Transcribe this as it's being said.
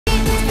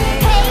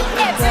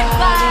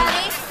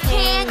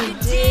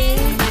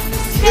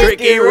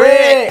Ricky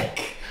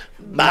Rick,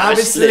 Bobby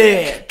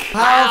Slick,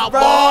 Pow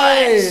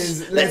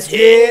Boys, let's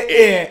get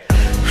it.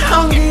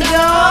 Hungry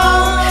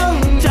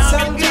Dong,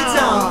 Hungry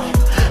Dong,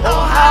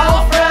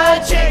 Ohio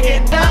Fried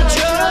Chicken, not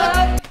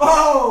truck.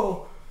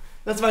 Oh,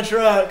 that's my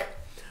truck.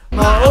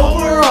 My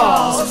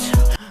overalls.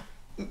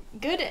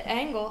 Good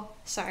angle.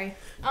 Sorry.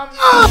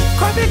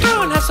 Grab your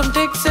girl and have some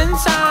dicks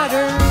inside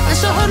her. I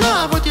show her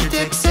love with your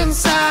dicks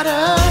inside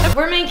her.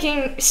 We're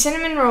making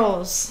cinnamon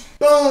rolls.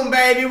 Boom,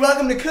 baby.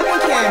 Welcome to Cooking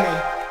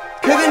Tammy.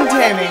 Cooking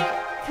Tammy.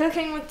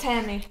 Cooking with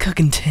Tammy.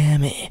 Cooking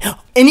Tammy.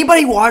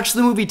 Anybody watch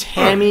the movie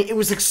Tammy? It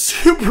was like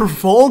super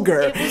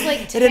vulgar. It was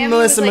like Tammy. It had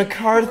Melissa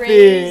McCarthy.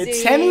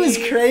 Crazy. Tammy was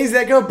crazy.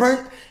 That girl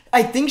burnt.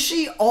 I think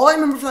all I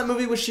remember from that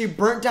movie was she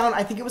burnt down.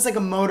 I think it was like a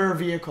motor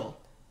vehicle.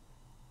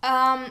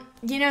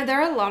 You know,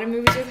 there are a lot of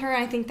movies with her,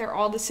 and I think they're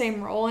all the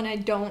same role, and I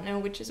don't know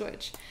which is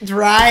which.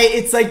 Right?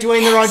 It's like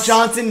Dwayne The Rock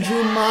Johnson.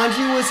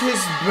 Jumanji was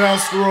his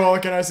best role.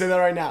 Can I say that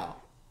right now?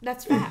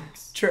 That's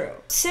facts. True.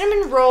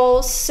 Cinnamon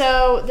rolls,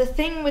 so the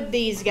thing with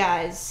these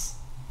guys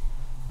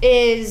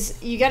is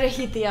you gotta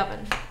heat the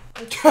oven.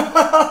 This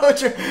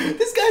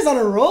guy's on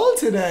a roll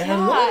today. Yeah,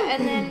 Hello.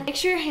 and then make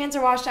sure your hands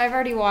are washed. I've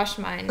already washed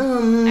mine.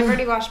 I've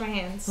already washed my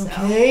hands. So.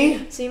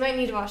 Okay. So you might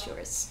need to wash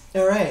yours.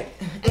 All right.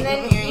 And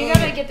then you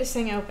gotta get this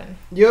thing open.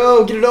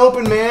 Yo, get it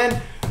open,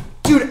 man.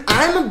 Dude,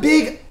 I'm a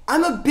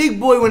big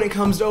boy when it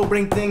comes to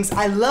opening things.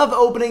 I love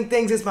opening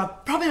things. It's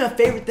probably my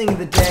favorite thing of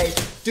the day.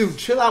 Dude,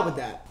 chill out with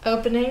that.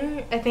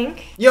 Opening, I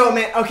think. Yo,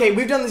 man. Okay,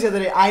 we've done this the other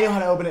day. I know how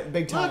to open it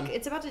big time. Look,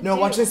 it's about to. No,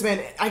 watch this,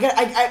 man.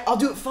 I'll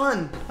do it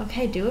fun.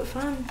 Okay, do it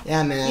fun.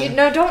 Yeah, man.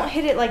 No, don't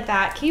hit it like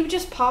that. Can you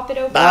just pop it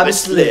open? Bobby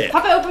Slick.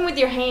 Pop it open with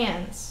your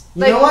hands.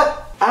 You know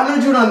what? I'm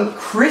gonna do it on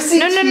Chrissy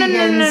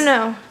Teigen's.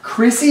 No.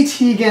 Chrissy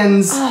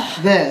Teigen's.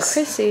 This.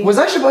 Chrissy. Was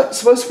I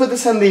supposed to put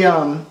this in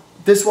the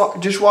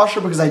dishwasher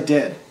because I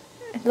did.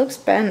 It looks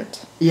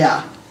bent.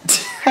 Yeah.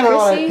 I don't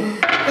know. I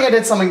think I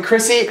did something.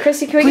 Chrissy,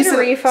 can we get a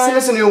refund? Send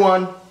us a new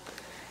one.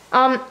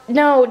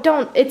 No,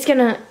 don't. It's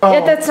gonna.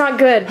 Oh. That's not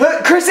good.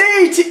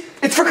 Chrissy!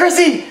 It's for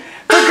Chrissy!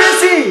 For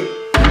Chrissy!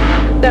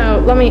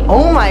 No, let me.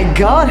 Oh my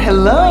god,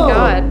 hello! Oh my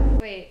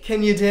god. Wait.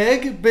 Can you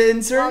dig,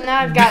 Binser? Well, now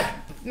I've got.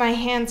 My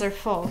hands are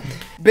full.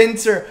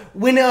 Binser.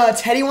 When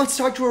Teddy wants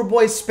to talk to her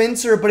boy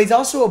Spencer, but he's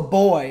also a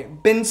boy.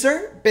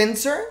 Binser?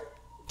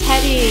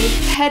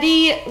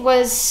 Teddy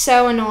was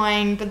so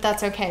annoying, but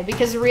that's okay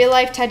because real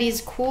life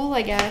Teddy's cool,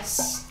 I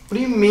guess. What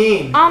do you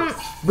mean?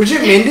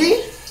 Bridget Mindy?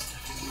 Mindy?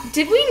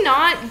 Did we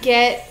not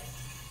get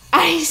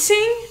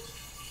icing?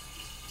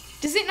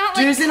 Does it not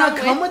Does it not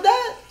come with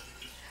that?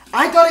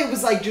 I thought it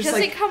was like just Does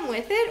like. it come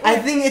with it? I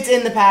think it's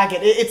in the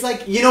packet. It's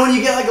like, you know when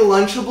you get like a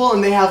Lunchable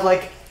and they have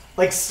like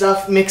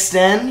stuff mixed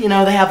in? You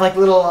know, they have like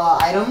little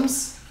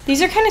items?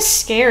 These are kind of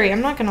scary,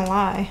 I'm not gonna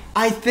lie.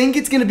 I think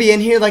it's gonna be in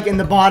here like in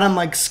the bottom,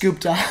 like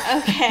scooped up.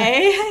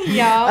 Okay,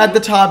 yeah. At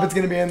the top it's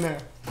gonna be in there.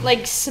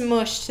 Like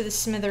smushed to the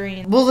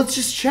smithereens. Well, let's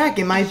just check.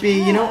 It might be,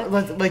 you know,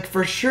 like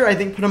for sure. I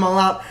think put them all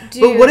out.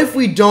 Dude. But what if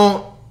we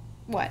don't?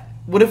 What?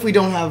 What if we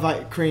don't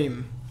have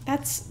cream?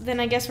 Then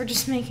I guess we're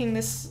just making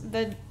this.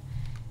 Then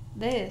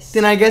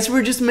I guess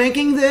we're just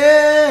making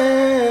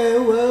this.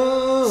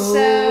 Whoa.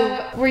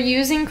 So we're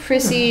using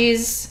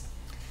Chrissy's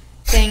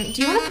thing.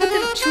 Do you want to put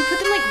them? Should we put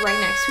them like right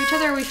next to each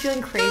other? Are we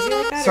feeling crazy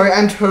like that? Sorry,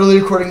 I'm totally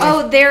recording.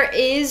 Oh, there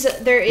is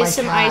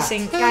some cat.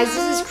 icing, guys.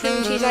 This is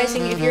cream cheese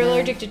icing. If you're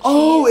allergic to cheese.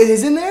 Oh, it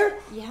is in there?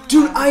 Yeah.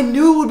 Dude, I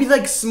knew it would be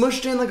like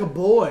smushed in like a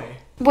boy.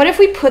 What if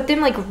we put them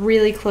like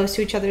really close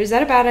to each other? Is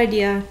that a bad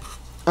idea?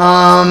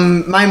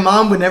 My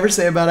mom would never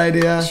say a bad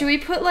idea. Should we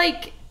put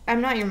like?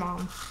 I'm not your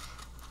mom.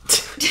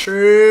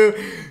 True.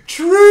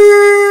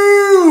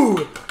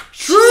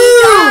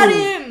 Got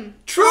him.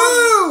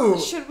 True.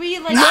 Should we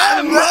like?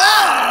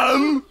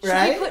 Mom. Should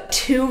Right? we put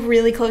two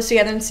really close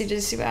together and see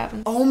what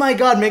happens? Oh my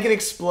god, make an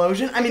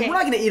explosion? I mean, Okay. we're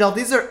not gonna eat all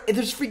these.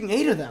 There's freaking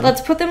 8 of them.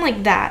 Let's put them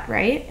like that,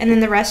 right? And then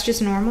the rest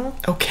just normal.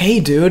 Okay,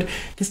 dude.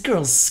 This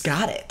girl's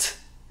got it.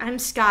 I'm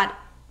Scott.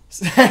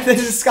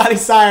 This is Scotty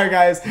Sire,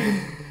 guys.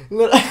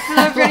 Hello,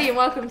 Freddie, and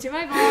welcome to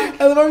my vlog.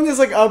 I love having this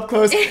like up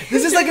close.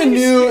 This is like a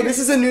new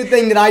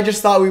thing that I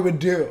just thought we would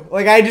do.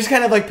 Like I just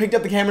kind of like picked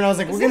up the camera and I was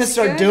like, we're gonna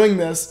start doing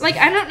this. Like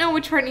I don't know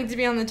which part needs to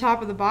be on the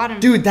top or the bottom.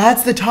 Dude,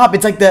 that's the top.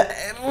 It's like the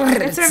That's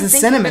what I'm thinking,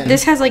 cinnamon. but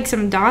this has like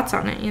some dots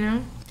on it, you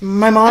know?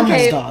 My mom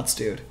has dots,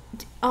 dude.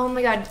 Oh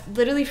my god,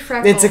 literally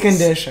freckles. It's a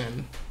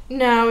condition.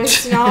 No,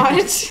 it's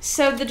not.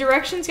 So the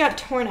directions got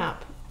torn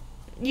up.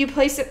 You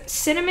place it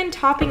cinnamon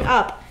topping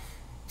up.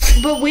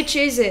 But which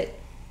is it?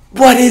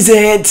 What is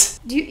it?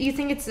 Do you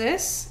think it's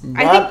this? What?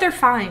 I think they're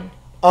fine.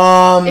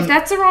 If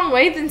that's the wrong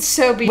way, then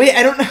so be it. Wait,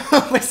 I don't know.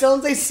 I still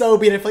don't say so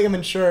be it. I feel like I'm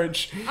in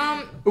church.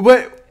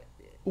 What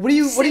do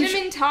you?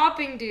 Cinnamon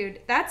topping, dude.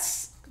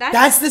 That's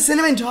the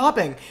cinnamon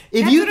topping.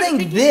 If you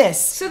think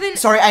this, so then.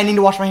 Sorry, I need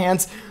to wash my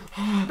hands.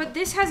 But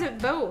this has it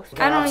both.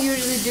 I don't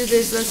usually do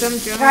this. That's I'm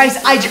joking.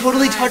 Guys, I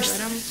totally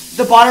touched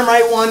the bottom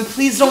right one.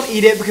 Please don't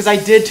eat it because I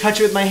did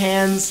touch it with my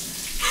hands.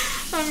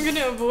 I'm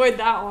gonna avoid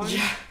that one.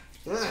 Yeah.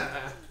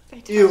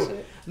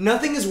 Ew.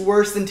 Nothing is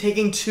worse than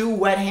taking 2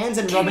 wet hands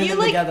and rubbing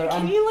them together.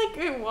 Can you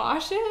like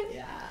wash it?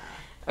 Yeah.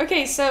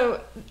 Okay,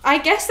 so I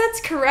guess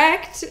that's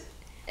correct.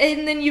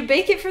 And then you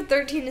bake it for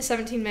 13 to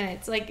 17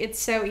 minutes. Like, it's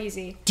so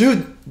easy.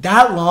 Dude,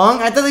 that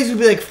long? I thought these would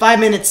be like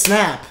 5-minute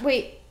snap.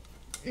 Wait,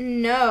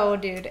 no,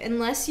 dude.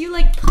 Unless you,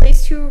 like,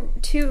 place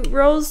two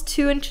rolls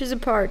 2 inches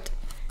apart.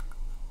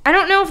 I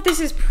don't know if this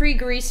is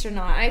pre-greased or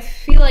not. I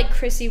feel like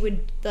Chrissy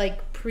would,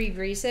 like,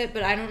 pre-grease it,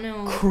 but I don't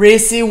know.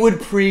 Chrissy would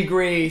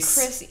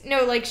pre-grease.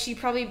 No, like, she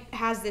probably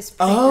has this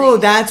pre-grease. Oh,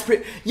 that's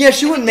yeah,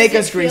 she wouldn't make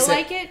us grease it.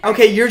 Like it.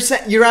 Okay,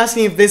 you're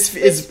asking if this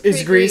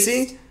is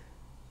greasy?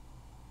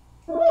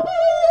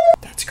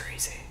 That's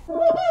crazy.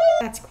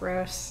 That's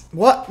gross.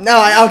 What? No,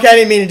 I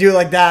didn't mean to do it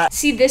like that.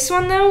 See, this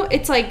one, though,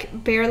 it's,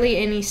 like, barely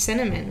any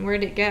cinnamon.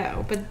 Where'd it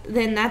go? But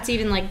then that's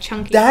even, like,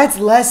 chunky. That's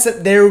less.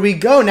 There we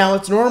go. Now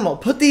it's normal.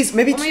 Put these,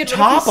 maybe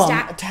top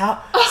them.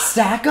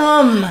 Stack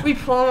them. We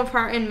pull them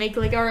apart and make,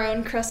 like, our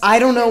own crust. I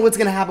don't know what's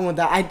going to happen with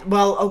that.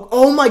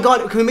 Oh my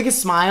god. Can we make a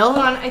smile?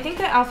 Hold on. I think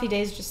that Alfie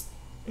Day's just...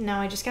 No,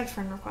 I just got a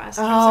friend request.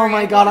 Oh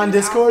my god, on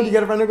Discord you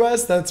get a friend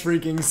request? That's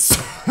freaking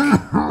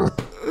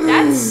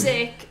That's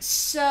sick.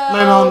 So...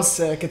 My mom's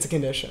sick. It's a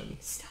condition.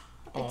 Stop.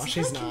 Oh,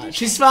 she's not.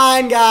 She's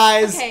fine,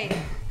 guys.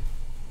 Okay.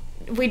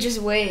 We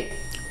just wait.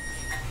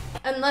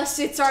 Unless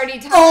it's already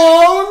time.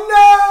 Oh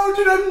no,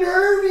 dude, I'm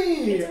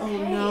nervy. It's okay.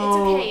 Oh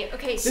no. It's okay.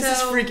 Okay, This is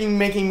freaking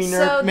making me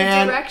nervous,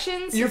 man. the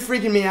directions. You're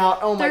freaking me out.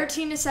 Oh my.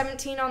 13 to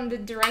 17 on the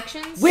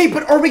directions. Wait,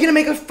 but are we gonna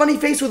make a funny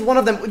face with one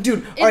of them,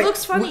 dude? It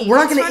looks funny. We're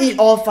not gonna eat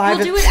all 5.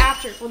 We'll do it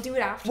after. We'll do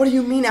it after. What do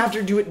you mean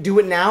after? Do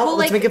it now? Well,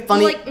 Let's make it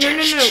funny. Well, no,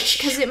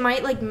 because it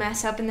might like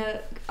mess up in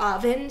the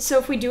oven. So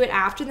if we do it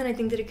after, then I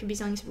think that it could be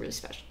something really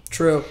special.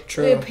 True.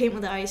 We paint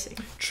with the icing.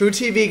 True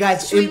TV,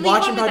 guys. Should we leave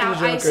watching them without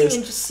Practical icing Jokers.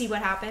 and just see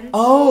what happens?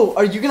 Oh,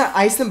 are you gonna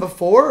ice them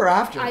before or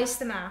after? Ice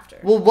them after.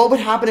 Well, what would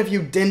happen if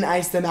you didn't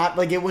ice them at?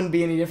 Like, it wouldn't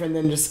be any different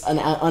than just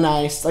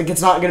uniced. Like,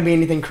 it's not gonna be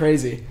anything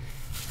crazy.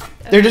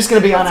 They're just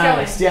gonna be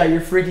uniced. Yeah, you're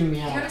freaking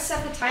me out. You're gonna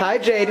set the timer. Hi,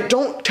 Jade.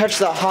 Don't touch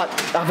the hot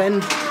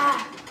oven.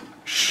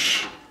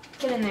 Shh.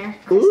 Get in there.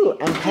 Ooh,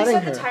 I'm petting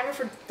her. Set the timer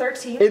for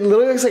 13. It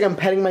literally looks like I'm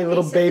petting my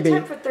little baby.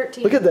 Set the time for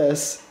 13. Look at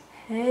this.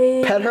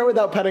 Hey. Pet her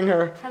without petting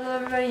her. Hello,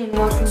 everybody, and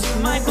welcome to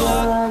my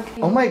vlog.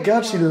 Oh my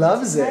god, she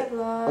loves it.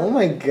 Oh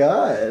my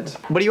god.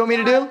 What do you want me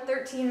to do?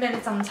 13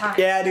 minutes on time.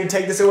 Yeah, dude,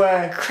 take this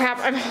away. Crap,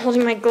 I'm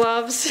holding my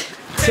gloves.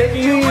 Take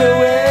it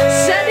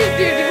away. Set it,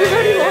 dude. We've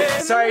already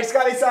watched. Sorry,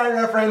 Scotty Sign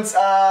reference.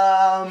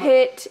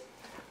 Hit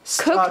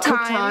cook Cook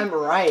time,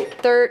 right.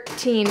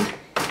 13.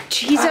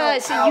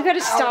 Jesus, you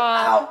gotta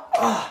stop.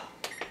 Ow.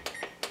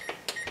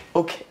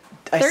 Okay.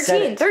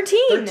 13.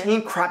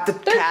 13. Crap the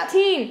cat.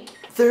 13.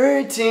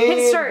 13.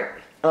 Hit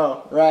start.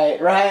 Oh,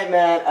 right,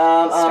 man.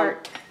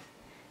 Start.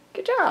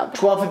 Good job.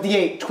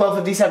 12:58,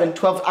 12:57,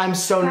 12. I'm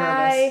so nervous.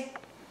 Hi.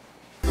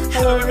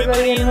 Hello,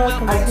 everybody, and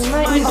welcome to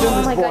my.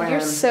 Oh my god,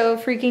 you're so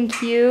freaking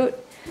cute.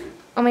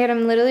 Oh my god,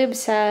 I'm literally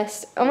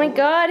obsessed. Oh my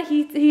god,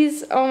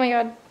 he's. Oh my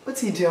god.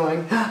 What's he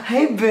doing?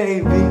 Hey,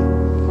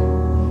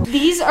 baby.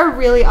 These are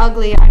really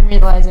ugly. I'm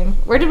realizing.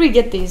 Where did we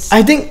get these?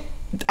 I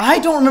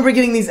don't remember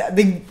getting these.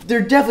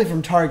 They're definitely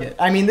from Target.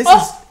 I mean, this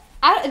is.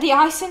 Out of the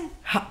icing?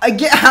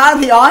 Get out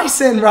of the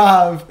icing,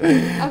 Rob.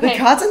 Okay. The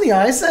cat's in the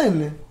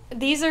icing.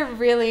 These are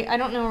really, I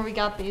don't know where we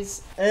got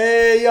these.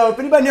 Hey, yo, if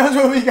anybody knows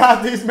where we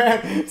got these,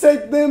 man,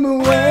 take them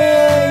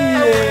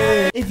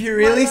away. If you're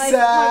really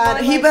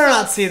sad, he better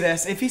not see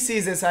this. If he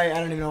sees this, I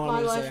don't even know what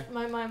I'm going to say.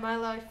 My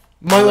life.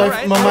 My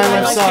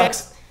life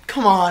sucks.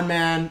 Come on,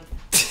 man.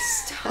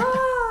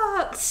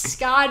 Stop.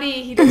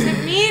 Scotty, he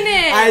doesn't mean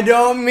it. I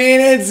don't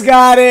mean it,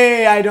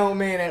 Scotty. I don't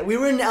mean it. We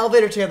were in an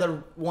elevator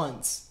together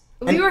once.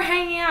 We were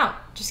hanging out.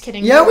 Just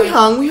kidding. Yeah, we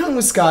hung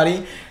with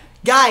Scotty.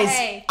 Guys,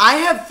 hey. I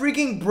have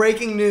freaking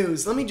breaking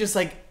news. Let me just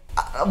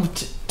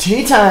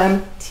tea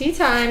time. Tea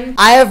time.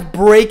 I have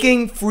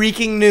breaking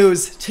freaking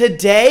news.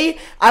 Today,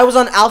 I was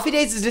on Alfie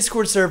Days'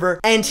 Discord server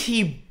and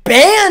he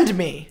banned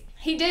me.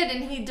 He did,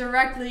 and he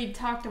directly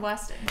talked to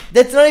Weston.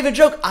 That's not even a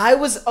joke. I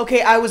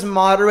was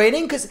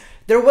moderating because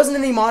there wasn't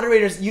any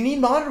moderators. You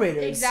need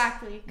moderators.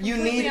 Exactly.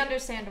 Completely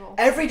understandable.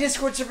 Every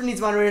Discord server needs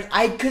moderators.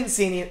 I couldn't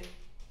see any.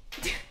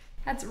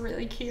 That's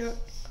really cute.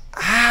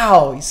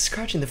 Ow, he's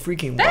scratching the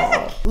freaking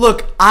wall.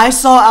 Look, I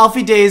saw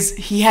Alfie Days,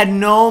 he had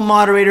no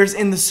moderators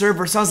in the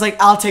server, so I was like,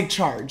 I'll take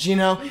charge, you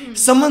know?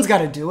 Someone's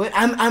gotta do it.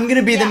 I'm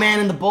gonna be the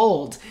man in the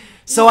bold.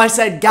 So I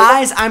said,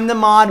 guys, I'm the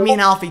mod, me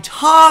and Alfie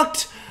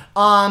talked.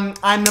 I'm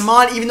the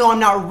mod, even though I'm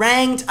not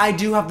ranked, I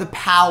do have the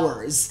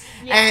powers.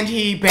 Yeah. And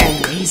he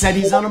banned me. He said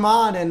he's not a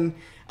mod, and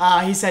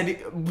he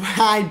said,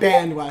 I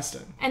banned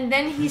Weston. And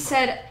then he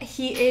said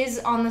he is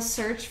on the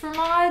search for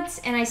mods.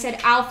 And I said,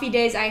 Alfie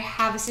Days, I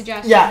have a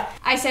suggestion. Yeah.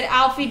 I said,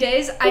 Alfie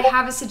Days, I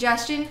have a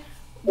suggestion.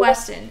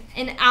 Weston.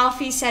 And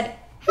Alfie said,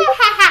 ha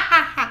ha ha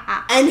ha ha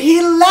ha. And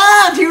he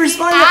laughed. He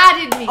responded. He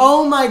added me.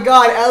 Oh my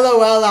god,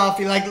 LOL,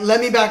 Alfie. Like,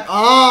 let me back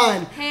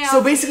on. Hey, so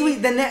Alfie. basically,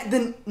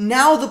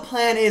 now the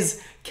plan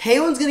is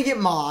KALYNN'S gonna get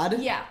mod.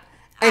 Yeah.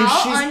 And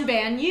I'll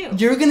unban you.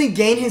 You're gonna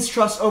gain his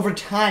trust over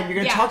time. You're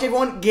gonna Yeah. talk to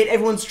everyone, get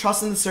everyone's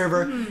trust in the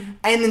server,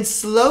 and then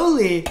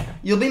slowly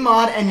you'll be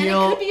mod and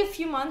you'll. It could be a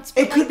few months.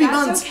 But It could be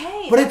that's months,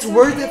 okay. but That's it's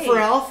worth okay. it for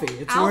Alfie.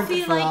 It's worth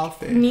Alfie it for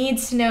Alfie.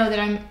 needs to know that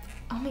I'm.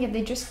 Oh my god,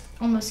 they just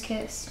almost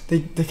kissed. The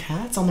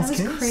cats almost That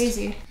was kissed?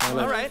 crazy.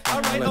 All right.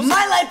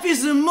 My life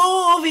is a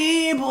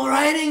movie, bull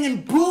riding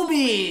and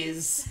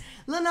boobies.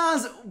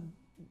 Lenaz,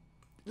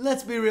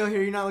 let's be real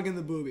here. You're not looking at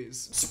the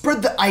boobies.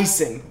 Spread the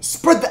icing.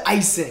 Spread the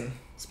icing.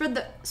 Spread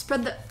the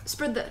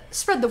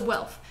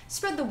wealth.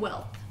 Spread the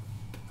wealth.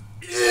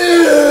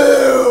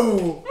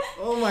 Ew!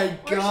 Oh my Where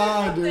should I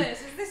god, put dude. this?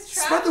 Is this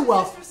trash? Spread the Is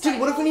wealth. this Dude,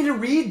 what if we need to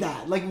read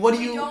that? Like, what do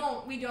We you...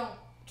 don't.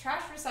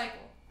 Trash recycle.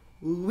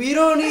 We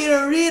don't need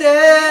to read We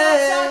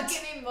don't it.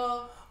 talk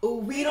anymore.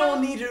 We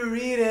don't need to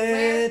read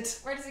Where it.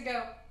 does it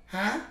go?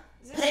 Huh?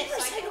 Is it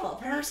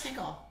Recycle.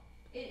 Recycle.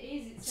 It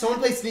is. It Someone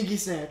play Sneaky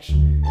Snatch.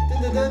 Dun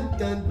dun dun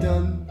dun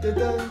dun dun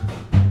dun.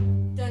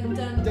 Dun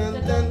dun Dun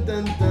dun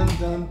dun dun dun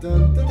dun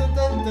dun dun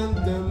dun dun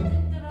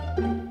dun. I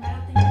don't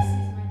think this is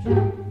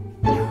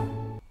my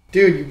job.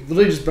 Dude, you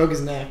literally just broke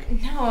his neck.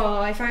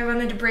 No, if I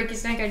wanted to break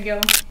his neck, I'd go.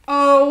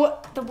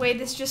 Oh, the way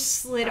this just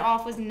slid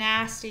off was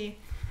nasty.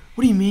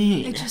 What do you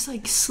mean? It just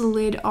like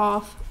slid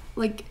off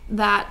like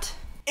that.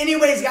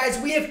 Anyways, guys,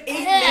 we have 8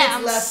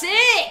 minutes left.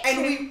 Sick.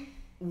 And we...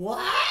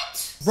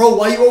 What? Bro,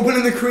 why are you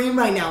opening the cream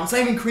right now? It's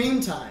not even cream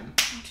time.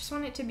 I just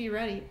want it to be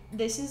ready.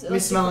 This is me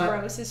like smell the it.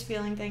 grossest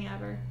feeling thing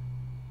ever.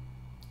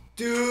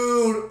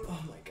 Dude. Oh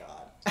my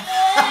god.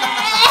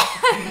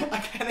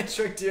 I kind of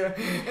tricked you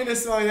into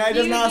smelling that. It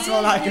does not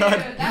smell that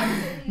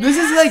good. This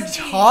is like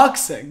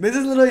toxic. This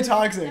is literally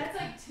toxic. That's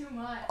like too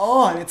much.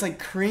 Oh, and it's like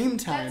cream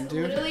time, That's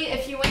dude. literally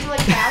if you went to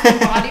like Bath and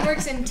Body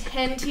Works and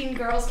 10 teen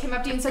girls came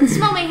up to you and said,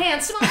 "Smell my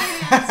hands, smell my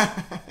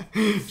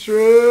hands,"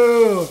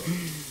 True.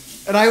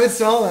 And I would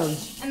smell them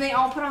and they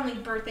all put on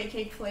like birthday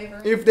cake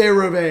flavor. if they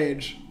were of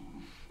age.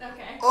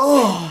 Okay.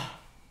 Oh.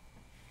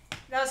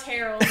 That was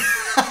Harold.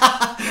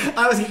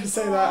 I was going to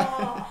say that.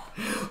 Oh.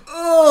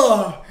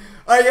 Oh.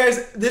 All right,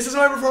 guys. This is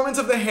my performance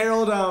of the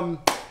Harold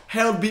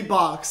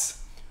beatbox.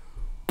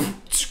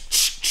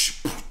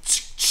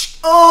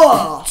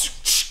 Oh.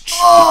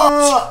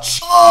 Oh.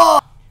 Oh.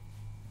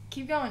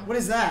 Keep going. What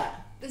is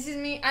that? This is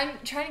me. I'm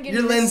trying to get.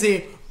 You're in this-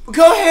 Lindsay.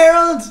 Go,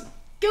 Harold.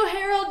 Go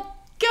Harold.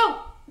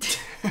 Go.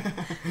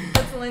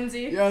 That's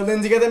Lindsay. Yo,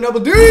 Lindsay, get them double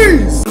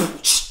D's.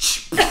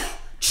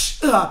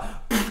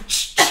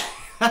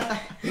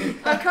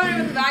 I'm coming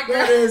with the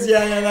background. That is,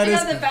 yeah, that I is.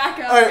 got the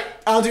backup. All right,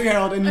 I'll do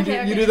Harold, and you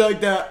Okay, do okay.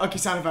 the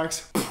sound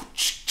effects.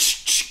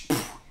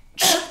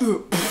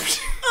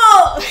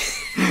 Oh,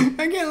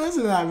 I can't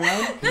listen to that,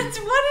 man. that's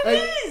what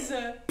it is.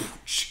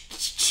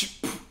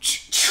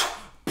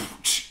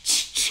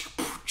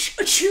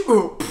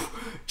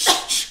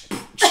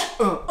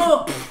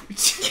 Oh.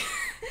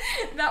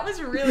 That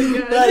was really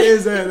good. That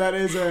is it. That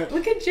is it.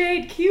 Look at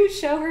Jade. Cute.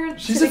 Show her.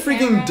 She's to a the freaking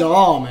camera.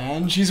 doll,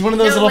 man. She's one of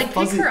those No, little like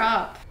fuzzy. pick her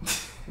up.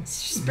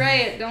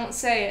 Spray it. Don't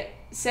say it.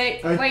 Say.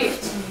 Wait.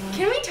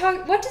 Can we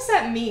talk? What does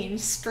that mean?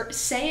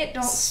 Say it.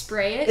 Don't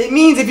spray it. It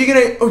means if you're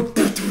gonna,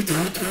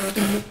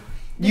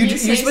 you you're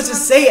say supposed to something?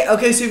 say it.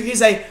 Okay, so if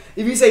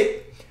you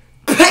say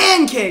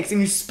pancakes and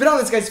you spit on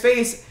this guy's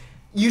face,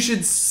 you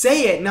should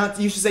say it. Not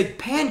you should say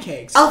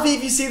pancakes. Alfie,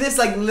 if you see this,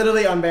 like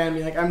literally unban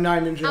me. Like I'm not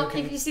even Alfie,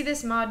 joking. if you see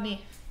this, mod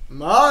me.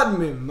 Mod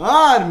me.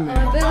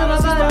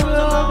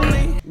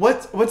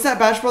 What's that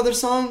Bash Brothers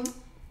song?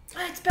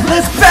 Let's bash.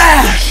 Let's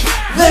bash!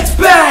 Let's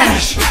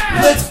bash!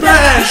 Let's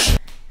bash!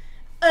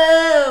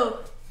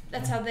 Oh,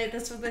 that's what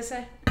they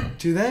say.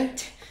 Do they?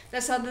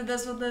 That's what they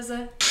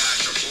say.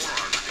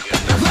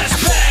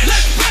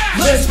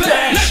 Let's bash! Let's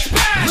bash!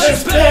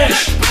 Let's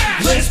bash!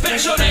 Let's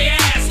bash on their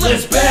ass!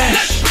 Let's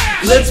bash!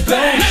 Let's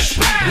bash!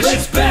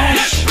 Let's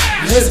bash!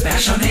 Let's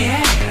bash on their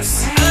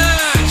ass!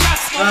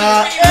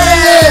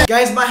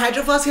 Guys, my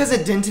Hydro Flask has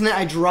a dent in it.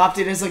 I dropped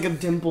it. It's like a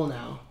dimple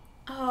now.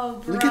 Oh,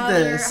 brother. Look at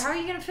this. How are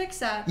you gonna fix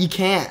that? You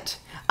can't.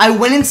 I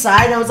went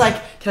inside and I was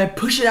like, can I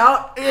push it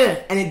out?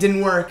 And it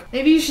didn't work.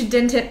 Maybe you should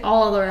dent it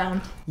all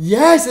around.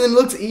 Yes, and it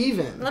looks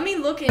even. Let me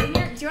look in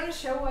here. Do you want to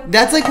show what?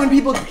 That's like when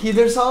people pee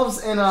themselves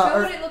and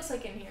Show what it looks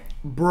like in here.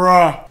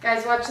 bruh.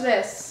 Guys, watch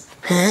this.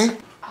 Huh?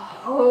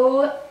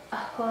 Oh,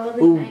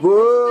 holy Ooh, night.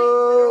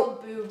 whoa.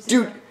 Like boobs.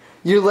 Dude,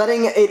 you're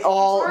letting it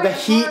all, I'm the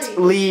sorry, I'm heat sorry.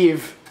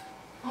 leave.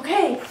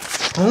 Okay.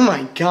 Oh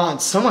my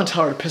god, someone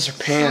tell her to piss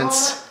her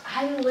pants.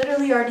 I'm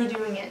literally already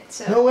doing it.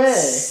 So. No way.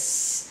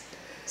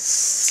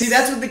 See,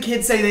 that's what the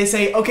kids say. They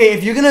say, okay,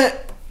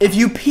 if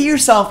you pee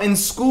yourself in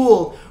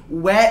school,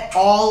 wet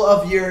all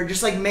of your,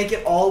 just like make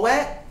it all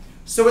wet,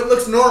 so it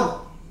looks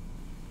normal.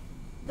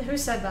 Who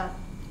said that?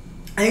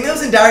 I think that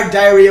was in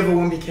Diarrhea of a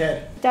Wimpy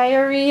Kid.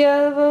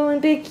 Diarrhea of a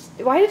big.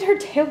 Why did her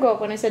tail go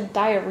up when I said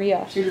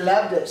diarrhea? She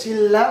loved it. She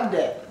loved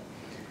it.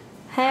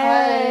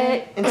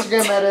 Hey. Hi.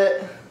 Instagram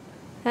edit.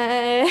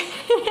 Hey.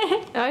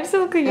 I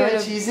still look like you Hi,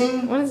 have.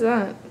 cheesing. What is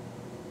that?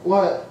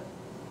 What?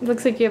 It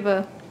looks like you have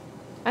a.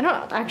 I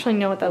don't actually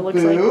know what that looks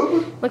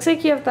Boob? like. Looks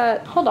like you have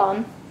that. Hold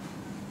on.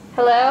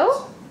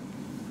 Hello?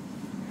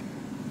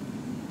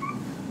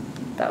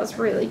 That was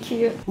really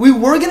cute. We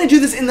were gonna do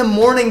this in the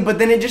morning, but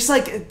then it just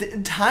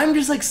like time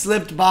just like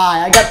slipped by.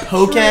 I got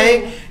poke.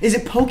 True. Is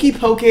it pokey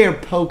poke or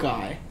poke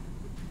eye?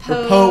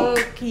 Or poke?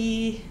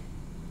 Pokey.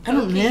 I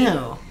don't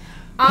know.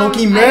 I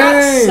Pokemon.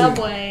 got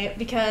Subway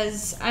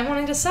because I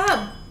wanted a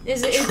sub.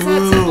 It's that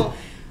True. simple.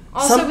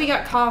 Also, we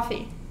got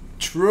coffee.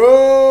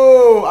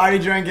 True. I already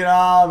drank it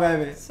all,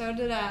 baby. So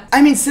did I.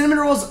 I mean, cinnamon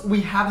rolls,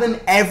 we have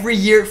them every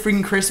year at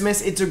freaking Christmas.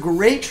 It's a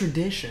great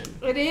tradition.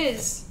 It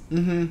is.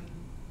 Mm-hmm.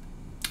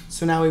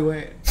 So now we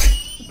wait.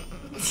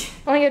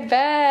 Oh my god,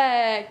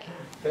 Beck.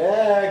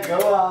 Beck,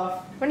 go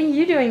off. What are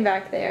you doing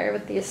back there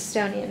with the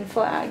Estonian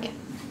flag?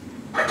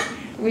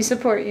 We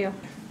support you.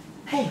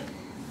 Hey,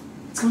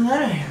 what's going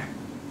on here?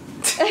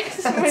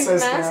 Someone's so mask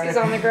scary. is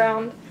on the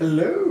ground.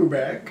 Hello,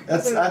 Beck.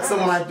 That's the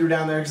one I threw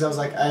down there because I was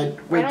like, wait,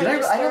 Why don't you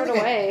just throw it think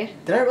away?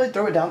 Did I really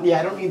throw it down?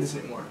 Yeah, I don't need this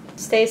anymore.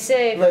 Stay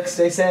safe. Look,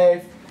 stay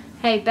safe.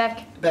 Hey,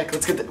 Beck. Beck,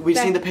 let's get we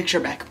just need the picture,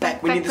 Beck.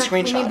 Beck, we need the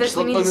screenshot. Just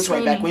look this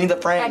way, Beck. We need the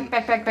frame.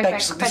 Beck,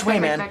 just look this way,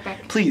 man.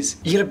 Please,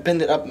 you gotta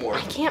bend it up more.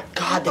 I can't.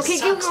 God, this Okay,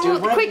 sucks, go,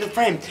 dude. We're quick. not in the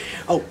frame.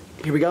 Oh,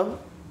 here we go.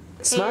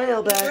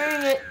 Smile,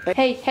 Beck.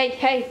 Hey.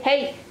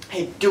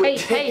 Hey, do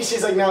it. Hey.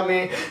 She's like, not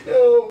me.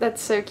 No.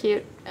 That's so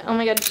cute. Oh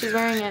my god, she's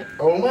wearing it.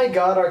 Oh my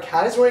god, our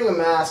cat is wearing a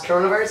mask.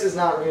 Coronavirus is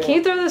not real. Can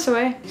you throw this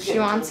away? She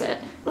wants it.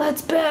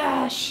 Let's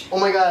bash. Oh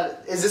my god,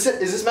 is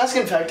this mask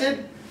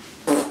infected?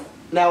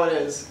 Now it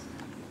is.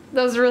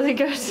 That was really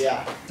good.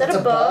 Yeah. Is that It's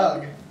a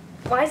bug?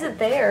 Why is it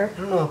there? I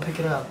don't know, pick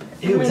it up.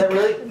 Ew, is that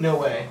really? No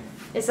way.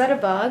 Is that a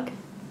bug?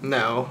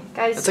 No.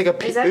 Guys, it's like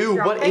a is that ew,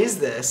 what dropping? is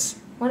this?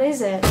 What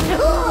is it?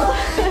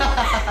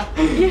 Yeah,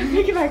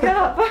 pick it back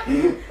up.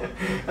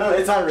 Oh,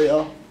 it's not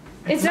real.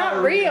 It's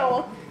not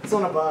real. It's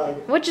on a bug.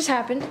 What just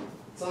happened?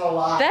 It's on a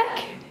lot.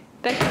 Beck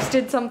just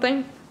did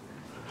something.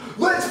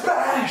 Let's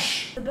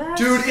bash! The bash.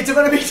 Dude, it's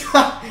gonna be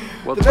time.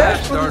 Well, The the bash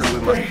was started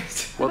with great.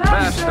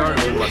 bash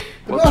started with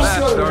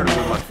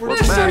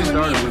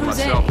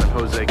myself and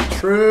Jose.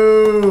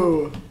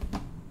 True.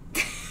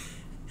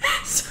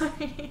 Sorry.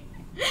 I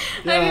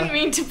Yeah. didn't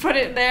mean to put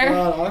it there.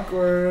 God,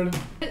 awkward.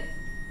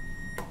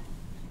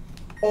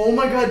 Oh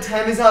my god,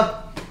 time is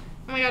up.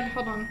 Oh my god,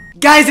 hold on.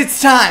 Guys,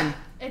 it's time.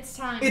 It's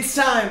time. It's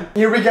time.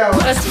 Here we go.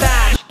 Let's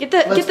bash. Get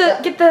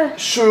the.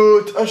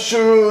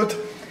 Shoot.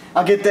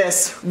 I'll get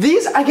this.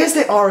 These, I guess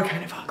they are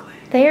kind of ugly.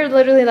 They are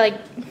literally like.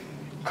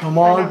 Come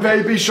on,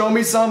 baby, show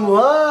me some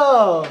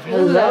love.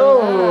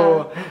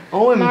 Hello.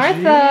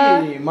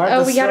 OMG. Martha.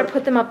 Oh, we gotta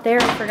put them up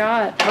there. I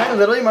forgot. Am I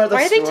literally Martha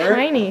Why are they Stewart?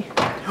 tiny?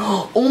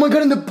 Oh my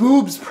god, and the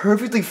boobs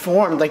perfectly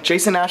formed, like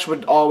Jason Nash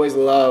would always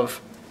love.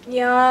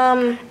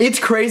 Yum. It's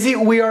crazy.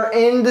 We are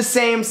in the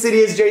same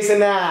city as Jason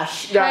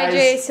Nash, guys. Hi,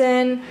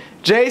 Jason.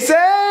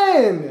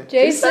 Jason!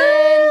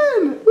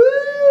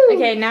 Woo!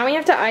 Okay, now we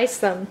have to ice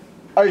them.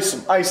 Ice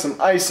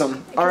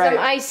them. All right. I'm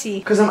icy.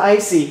 Because I'm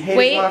icy. Hey,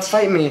 Wait. you want to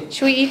fight me?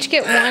 Should we each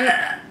get one?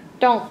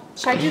 Don't.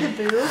 Should I do the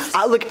boobs?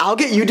 Look, I'll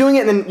get you doing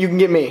it, and then you can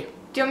get me.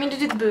 Do you want me to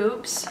do the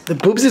boobs? The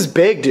boobs is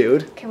big,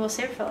 dude. Okay, we'll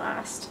save it for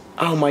last.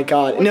 Oh my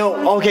god.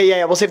 No, okay,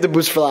 yeah, we'll save the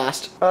boobs for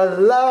last. La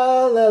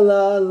la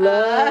la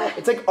la.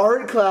 It's like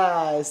art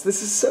class.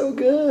 This is so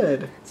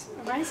good.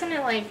 Why isn't it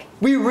like...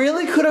 We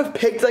really could have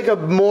picked like a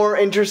more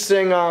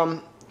interesting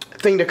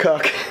thing to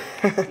cook.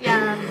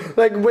 Yeah.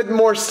 Like with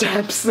more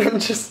steps than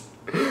just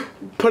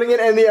putting it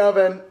in the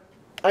oven.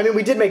 I mean,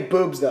 we did make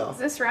boobs though. Is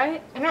this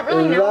right? I don't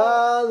really know.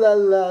 La la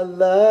la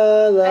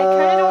la la. I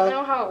kind of don't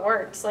know how it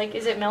works. Like,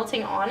 is it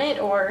melting on it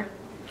or...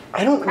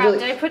 I don't Crap, really.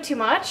 did I put too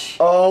much?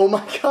 Oh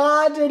my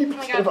god, dude, you put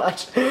my too God.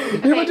 much. You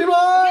Okay. put too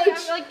much. Okay,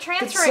 I'm like It's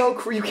transferring.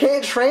 so you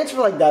can't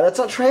transfer like that. That's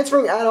not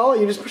transferring at all.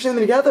 You're just pushing them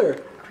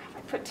together. I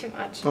put too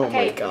much. Oh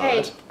okay, my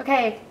God.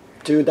 Okay.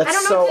 Dude, that's I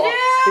don't know so. what to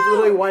do. It's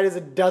literally white as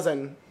a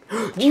dozen.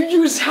 You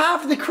used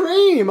half the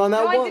cream on that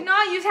No, one. I did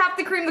not use half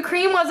the cream. The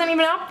cream wasn't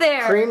even up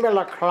there. Cream de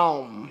la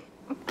chrome.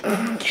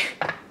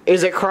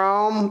 Is it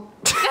chrome?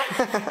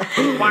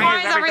 Why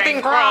is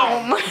everything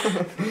chrome?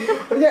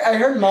 Yeah, I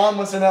heard Mom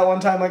was saying that one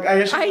time. Like,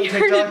 I I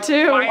heard it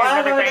too. Why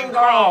is everything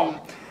chrome?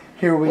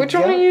 Here we Which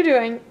go. one are you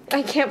doing?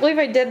 I can't believe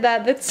I did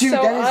that. That's Dude,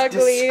 so that is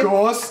ugly.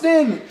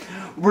 disgusting.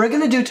 We're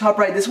gonna do top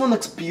right. This one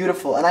looks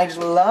beautiful, and I just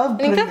love. I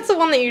think that's the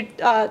one that you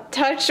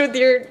touched with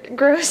your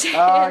gross hands.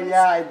 Oh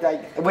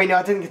yeah. Wait, no,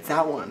 I think it's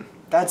that one.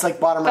 That's like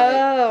bottom right.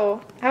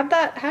 Oh, how'd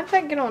that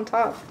get on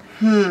top?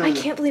 I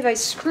can't believe I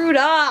screwed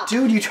up.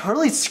 Dude, you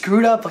totally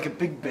screwed up like a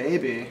big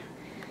baby.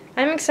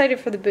 I'm excited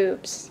for the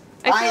boobs.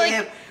 I feel like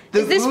am.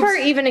 The is this boobs- part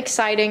even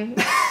exciting?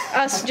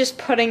 Us just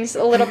putting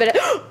a little bit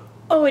of.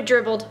 Oh, it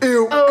dribbled.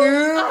 Ew,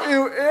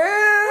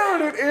 Oh,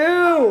 dude, ew.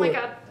 Oh my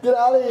God. Get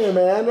out of here,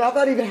 man. How'd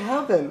that even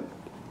happen?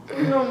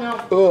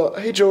 No. Oh,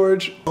 hey,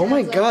 George. Oh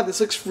my god, this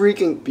looks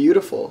freaking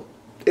beautiful.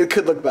 It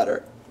could look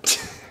better.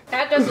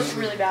 That does look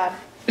really bad.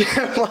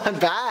 Not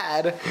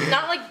bad.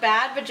 Not like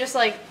bad, but just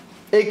like.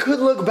 It could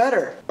look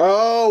better.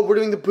 Oh, we're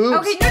doing the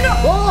boobs. Okay, no.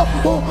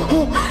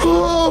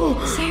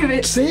 Oh. Save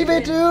it. Save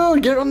it,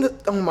 dude. Get it on the.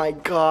 Oh my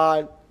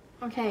god.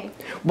 Okay.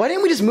 Why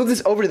didn't we just move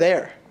this over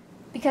there?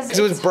 Because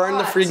it was burned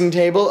the hot. freaking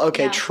table?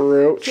 Okay, Yeah.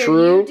 true, Here,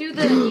 true.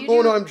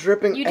 oh no, I'm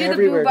dripping You do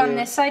everywhere, the boob on dude.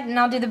 this side, and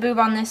I'll do the boob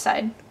on this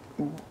side.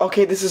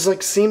 Okay, this is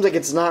like, seems like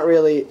it's not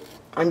really,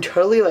 I'm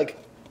totally like,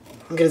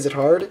 okay, is it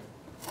hard?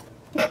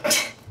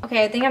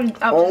 Okay, I think I'm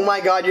up. Oh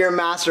my god, you're a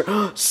master.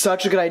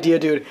 Such a good idea,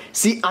 dude.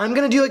 See, I'm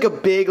gonna do like a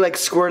big like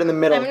squirt in the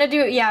middle. I'm gonna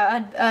do,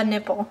 yeah, a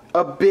nipple.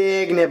 A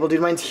big nipple,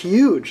 dude. Mine's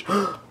huge.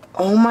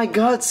 Oh my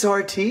god, so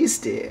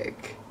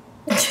artistic.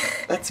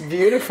 That's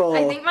beautiful.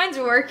 I think mine's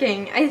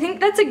working. I think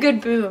that's a good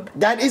boob.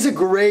 That is a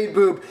great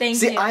boob. Thank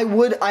See, you. I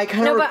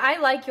kind No, of. but I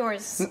like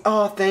yours.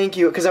 Oh, thank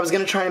you. Because I was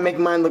gonna try and make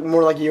mine look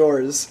more like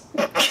yours.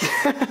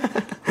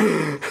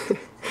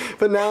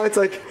 But now it's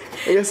like,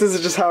 I guess this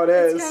is just how it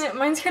is.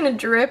 Mine's kind of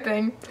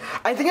dripping.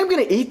 I think I'm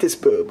gonna eat this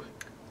boob.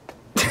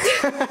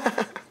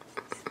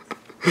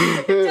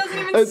 It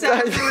doesn't even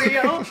sound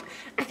real.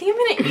 I think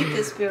I'm gonna eat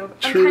this boob.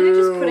 I'm kind of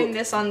just putting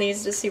this on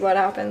these to see what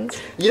happens.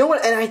 You know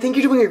what? And I think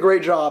you're doing a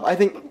great job. I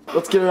think,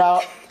 let's get it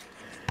out.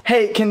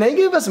 Hey, can they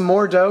give us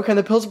more dough? Can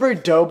the Pillsbury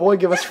Doughboy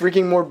give us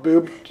freaking more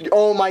boob?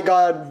 Oh my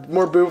god,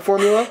 more boob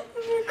formula?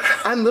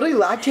 I'm literally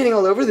lactating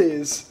all over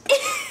these.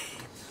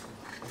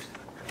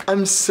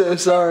 I'm so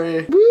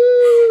sorry.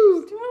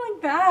 Woo! Doing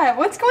like that.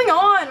 What's going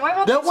on? Why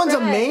won't That this one's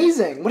red?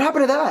 amazing. What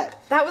happened to that?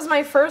 That was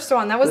my first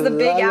one. That was the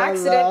big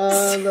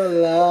accident. La,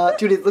 la, la.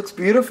 Dude, it looks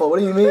beautiful. What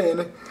do you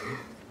mean?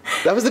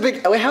 That was the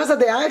big. Wait, how is that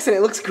the accident?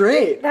 It looks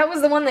great. That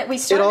was the one that we It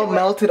started all with.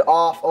 melted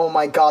off. Oh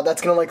my god,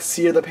 that's gonna like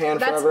sear the pan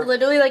That's forever.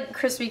 literally like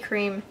Krispy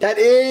Kreme. That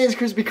is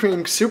Krispy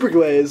Kreme, super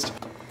glazed.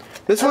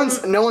 This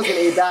one's, no one's gonna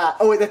eat that.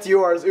 Oh wait, that's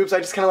yours. Oops, I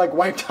just kind of like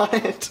wiped on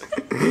it.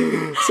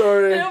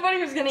 Sorry. Nobody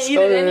was gonna eat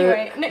Sorry. it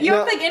anyway. No, you No.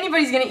 don't think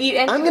anybody's gonna eat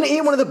anything. I'm gonna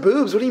eat one of the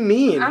boobs. What do you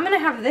mean? I'm gonna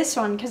have this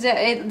one because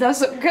it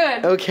does look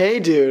good. Okay,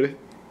 dude.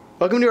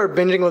 Welcome to our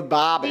binging with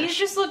Bob. These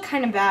just look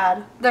kind of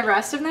bad. The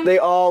rest of them. They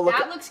all look.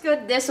 That looks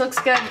good. This looks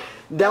good.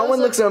 That Those one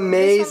looks This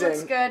amazing. one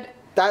looks good.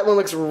 That one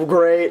looks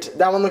great.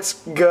 That one looks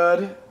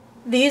good.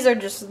 These are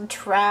just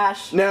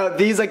trash. No,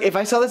 these like if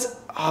I saw this,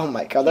 oh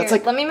my god, that's Here,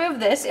 like let me move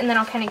this and then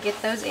I'll kind of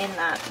get those in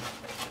that.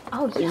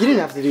 Oh yeah. you didn't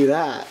have to do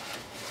that.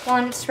 Well,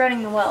 I'm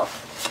spreading the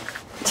wealth.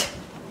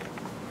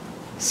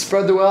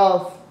 Spread the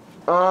wealth.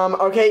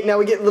 Okay, now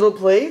we get little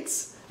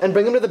plates and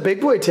bring them to the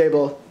big boy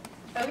table.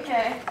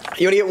 Okay.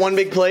 You wanna get one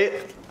big plate?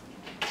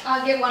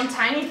 I'll get one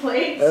tiny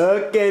plate.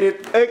 Okay,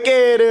 dude.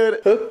 Okay,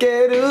 dude.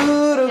 Okay, dude.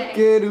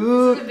 Okay, This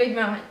dude. is a big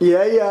moment.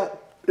 Yeah, yeah.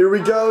 Here we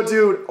go,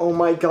 dude. Oh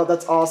my god,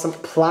 that's awesome.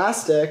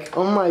 Plastic.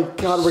 Oh my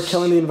god, we're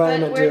killing the But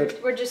environment,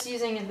 dude. we're just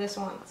using it this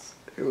once.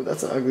 Ooh,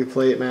 that's an ugly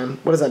plate, man.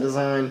 What is that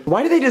design?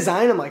 Why do they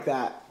design them like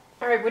that?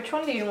 Alright, which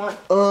one do you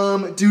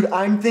want? Dude,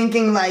 I'm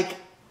thinking like,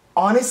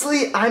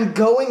 honestly, I'm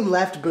going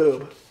left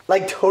boob.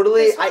 Like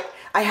totally, This one?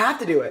 I have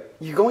to do it.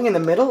 You're going in the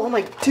middle? I'm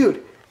like,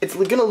 dude, it's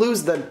gonna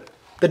lose the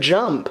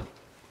jump.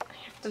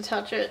 To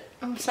touch it.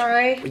 I'm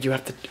sorry. You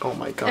have to, oh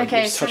my god. you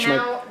Okay, just so touched my-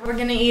 now we're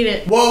gonna eat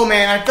it. Whoa,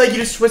 man, I feel like you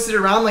just twisted it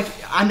around like,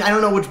 I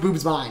don't know which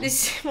boob's mine.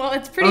 Well,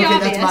 it's pretty Okay,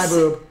 obvious. that's my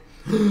boob.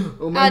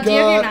 Oh my god. Do you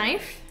have your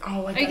knife?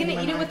 Oh, Are you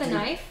gonna eat it with a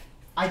knife?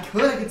 I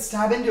could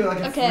stab into it like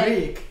a Okay.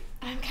 freak.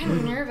 I'm kind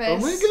of nervous. Oh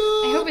my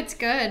god. I hope it's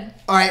good.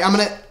 Alright,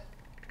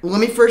 let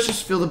me first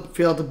just feel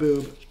out the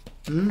boob.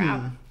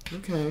 Crap.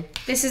 Okay.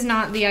 This is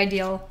not the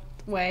ideal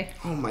way.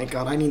 Oh my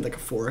god, I need like a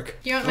fork.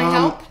 Do you want my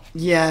help?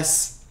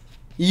 Yes.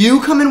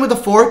 You come in with a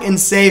fork and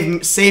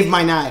save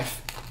my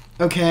knife.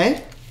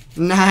 Okay?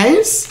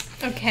 Nice.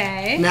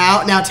 Okay.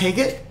 Now take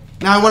it.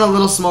 Now I want a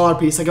little smaller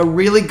piece, like a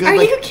really good Are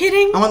like you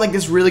kidding? I want like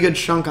this really good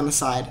chunk on the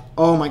side.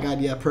 Oh my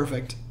god, yeah,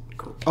 perfect.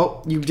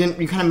 Oh, you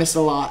kind of missed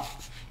a lot.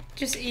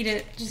 Just eat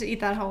it. Just eat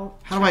that whole.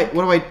 What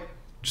do I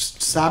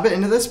just stab it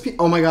into this piece?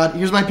 Oh my god,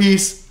 here's my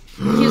piece.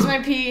 Here's my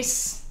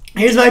piece.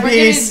 Here's my We're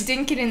piece. gonna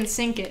dink it and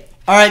sink it.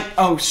 Alright,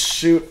 oh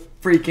shoot.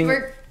 Freaking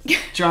We're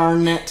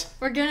darn it.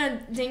 we're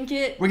gonna dink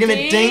it. We're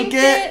gonna dink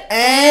it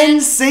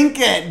and sink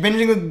it.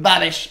 Binging with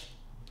Babish.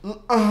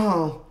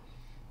 Oh.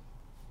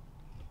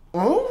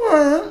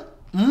 Oh.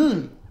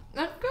 Mmm.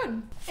 That's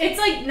good. It's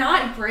like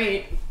not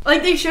great.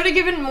 Like they should have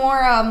given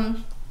more.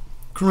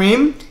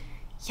 Cream?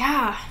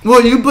 Yeah.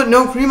 Well, you put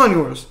no cream on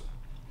yours.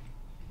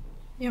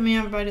 You want me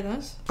to have a bite of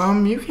this?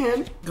 You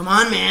can. Come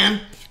on,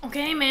 man.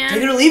 Okay, man.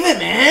 Take it or leave it,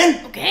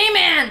 man. Okay,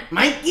 man.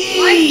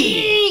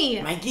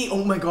 Mikey. Mikey.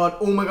 Oh my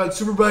god.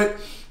 Super bright.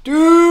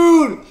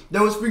 Dude,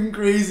 that was freaking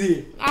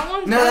crazy. That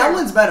one's No, better. that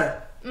one's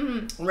better.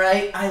 Mm-hmm.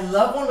 Right? I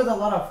love one with a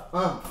lot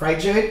of right,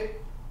 Jade?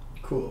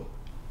 Cool.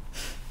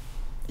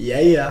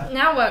 Yeah.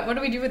 Now what? What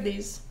do we do with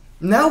these?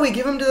 Now we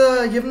give them to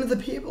the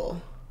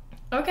people.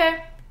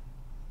 Okay.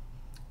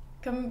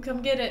 Come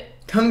get it.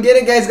 Come get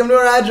it, guys. Come to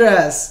our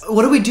address.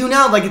 What do we do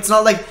now? Like, it's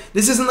not like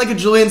this isn't like a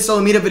Julian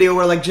Solomita video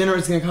where like Jenna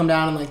is gonna come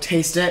down and like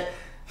taste it.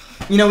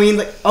 You know what I mean?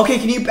 Like, okay,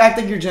 can you act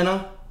like you're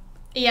Jenna?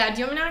 Yeah.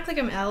 Do you want me to act like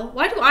I'm Elle?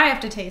 Why do I have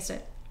to taste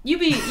it? You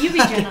be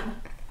Jenna.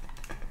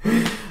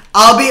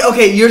 I'll be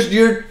okay.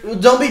 You're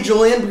don't be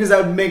Julian because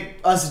that would make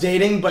us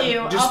dating. But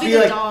Ew. just I'll be be the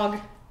like dog.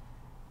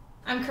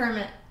 I'm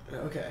Kermit.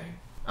 okay.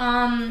 All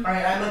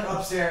right, I'm like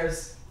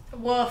upstairs.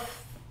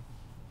 Woof.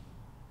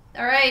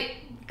 All right.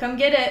 Come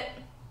get it.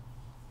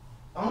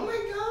 Oh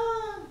my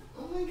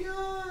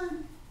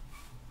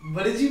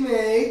What did you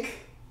make?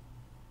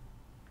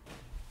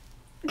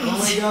 Oh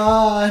my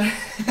god.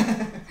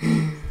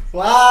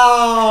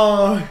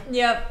 Wow.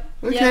 Yep.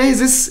 Okay, Yep.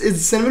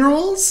 is cinnamon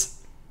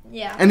rolls?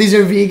 Yeah. And these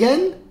are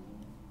vegan?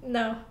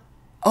 No.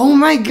 Oh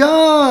my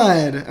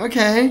god.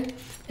 Okay.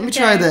 Let me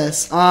try Okay.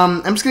 this.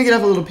 I'm just gonna get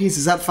off a little piece.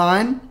 Is that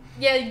fine?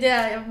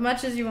 Yeah, as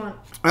much as you want.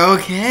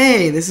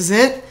 Okay, this is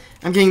it.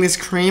 I'm getting this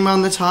cream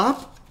on the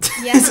top.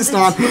 Yeah, This is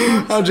not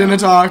how Jenna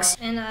talks.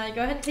 And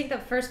go ahead and take the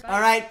first bite. All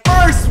right,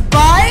 first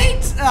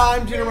bite.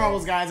 I'm Jenna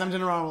Marbles, guys. I'm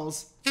Jenna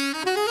Marbles.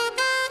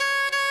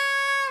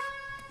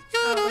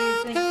 Oh,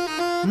 what do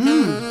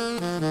you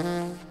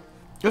think?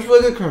 That's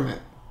really good, Kermit.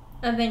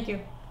 Oh, thank you.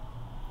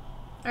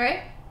 All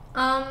right.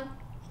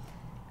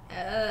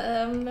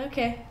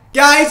 Okay.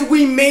 Guys,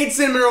 we made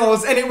cinnamon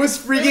rolls and it was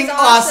freaking It was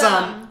awesome.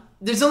 awesome.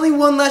 There's only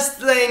one less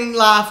thing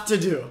left to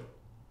do.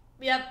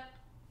 Yep.